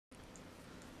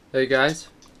Hey guys,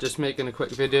 just making a quick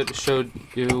video to show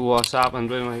you what's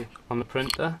happened on the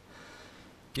printer.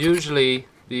 Usually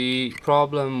the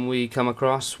problem we come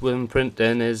across when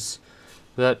printing is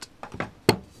that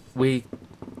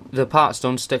the parts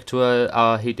don't stick to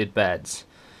our heated beds.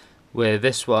 Where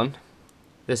this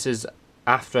is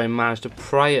after I managed to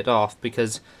pry it off,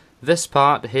 because this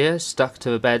part here stuck to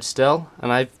the bed still,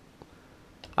 and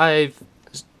I've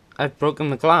broken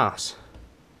the glass.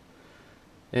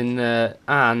 And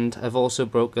I've also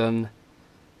broken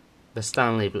the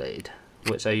Stanley blade,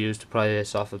 which I use to pry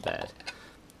this off a bed.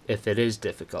 If it is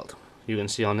difficult, you can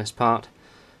see on this part,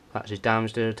 I've actually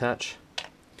damaged it a touch.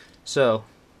 So,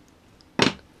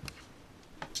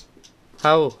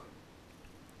 how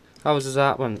has this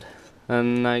happened?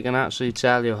 And I can actually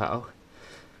tell you how.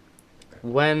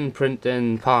 When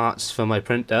printing parts for my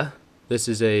printer, this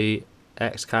is a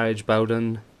X-Carriage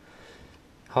Bowden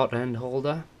hot end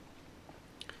holder.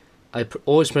 I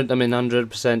always print them in 100%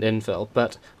 infill,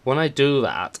 but when I do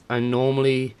that, when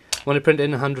I print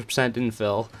in 100%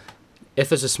 infill, if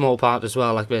there's a small part as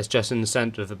well, like this, just in the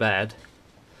center of the bed,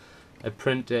 I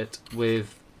print it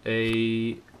with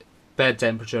a bed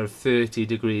temperature of 30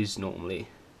 degrees normally,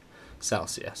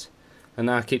 Celsius, and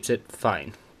that keeps it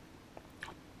fine.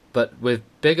 But with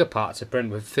bigger parts, I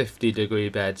print with 50-degree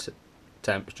bed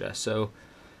temperature, so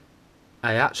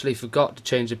I actually forgot to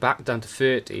change it back down to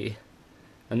 30.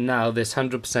 And now this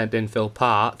 100% infill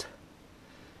part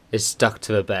is stuck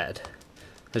to the bed.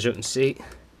 As you can see,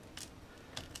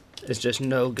 there's just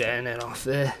no getting it off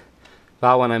there.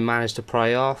 That one I managed to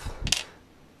pry off.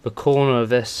 The corner of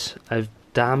this I've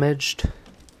damaged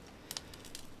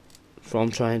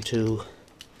from trying to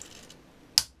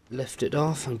lift it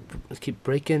off and keep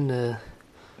breaking the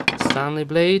Stanley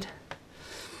blade.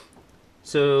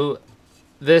 So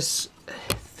this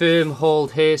firm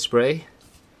hold hairspray,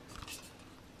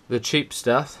 the cheap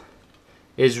stuff,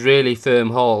 is really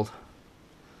firm hold,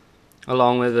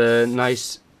 along with a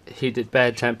nice heated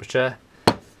bed temperature.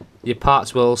 Your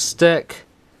parts will stick,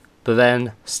 but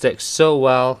then stick so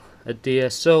well, adhere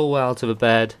so well to the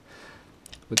bed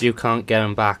that you can't get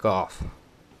them back off.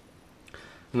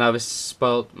 Now this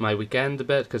spoiled my weekend a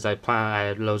bit, because I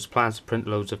had loads of plans to print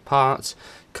loads of parts.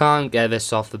 Can't get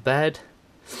this off the bed,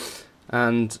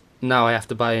 and now I have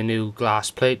to buy a new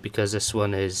glass plate, because this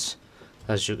one is,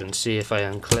 as you can see if I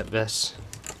unclip this,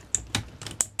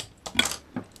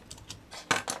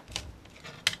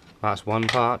 that's one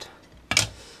part,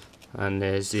 and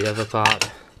there's the other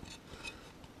part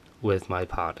with my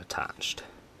part attached.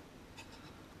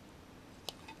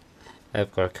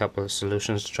 I've got a couple of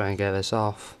solutions to try and get this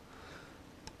off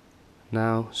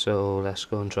now, so let's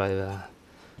go and try the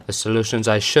solutions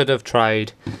I should have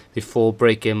tried before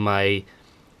breaking my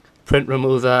print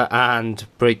remover and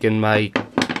breaking my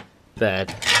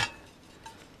bed.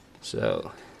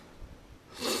 So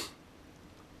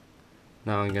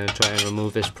now I'm going to try and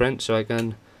remove this print so I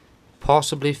can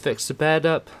possibly fix the bed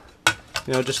up.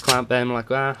 You know, just clamp them like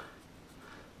that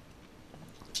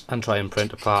and try and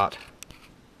print apart.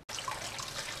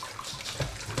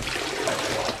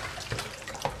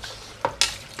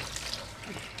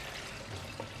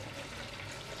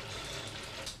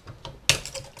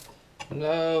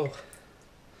 No,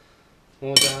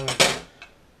 more damage.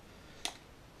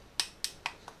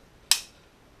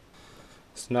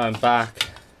 So now I'm back.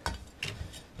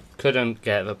 Couldn't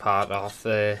get the part off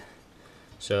there,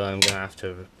 so I'm gonna have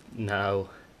to now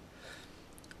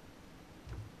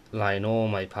line all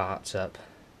my parts up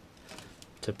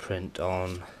to print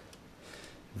on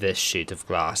this sheet of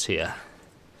glass here.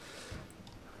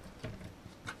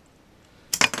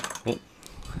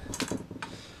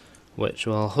 Which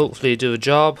will hopefully do a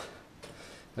job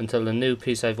until the new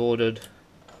piece I've ordered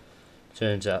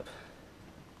turns up.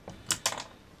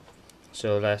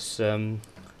 So let's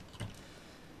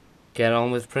get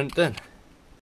on with printing.